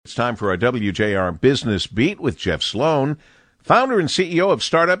It's time for our WJR Business Beat with Jeff Sloan, founder and CEO of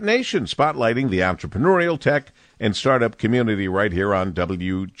Startup Nation, spotlighting the entrepreneurial tech and startup community right here on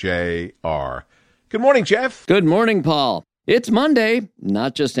WJR. Good morning, Jeff. Good morning, Paul. It's Monday.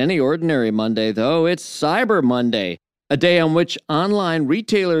 Not just any ordinary Monday, though. It's Cyber Monday, a day on which online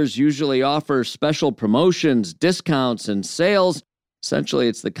retailers usually offer special promotions, discounts, and sales. Essentially,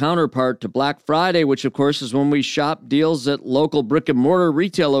 it's the counterpart to Black Friday, which, of course, is when we shop deals at local brick-and-mortar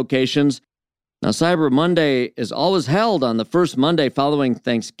retail locations. Now, Cyber Monday is always held on the first Monday following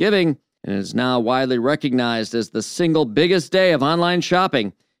Thanksgiving and is now widely recognized as the single biggest day of online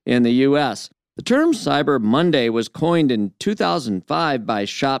shopping in the U.S. The term Cyber Monday was coined in 2005 by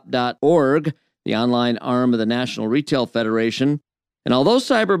Shop.org, the online arm of the National Retail Federation. And although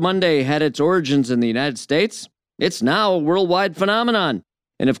Cyber Monday had its origins in the United States, it's now a worldwide phenomenon.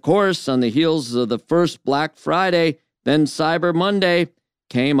 And of course, on the heels of the first Black Friday, then Cyber Monday,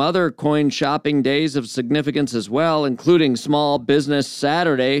 came other coin shopping days of significance as well, including Small Business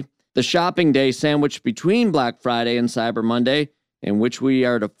Saturday, the shopping day sandwiched between Black Friday and Cyber Monday, in which we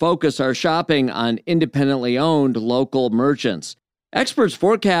are to focus our shopping on independently owned local merchants. Experts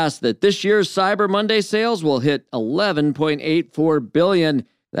forecast that this year's Cyber Monday sales will hit $11.84 billion.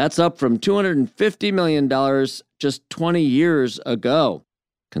 That's up from $250 million just 20 years ago.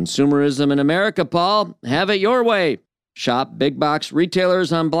 Consumerism in America, Paul. Have it your way. Shop big box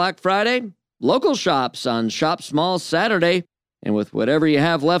retailers on Black Friday, local shops on Shop Small Saturday, and with whatever you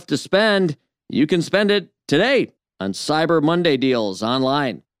have left to spend, you can spend it today on Cyber Monday deals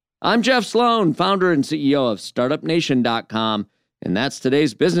online. I'm Jeff Sloan, founder and CEO of StartupNation.com, and that's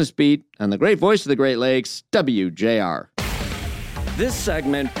today's Business Beat on the great voice of the Great Lakes, WJR. This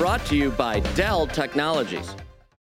segment brought to you by Dell Technologies.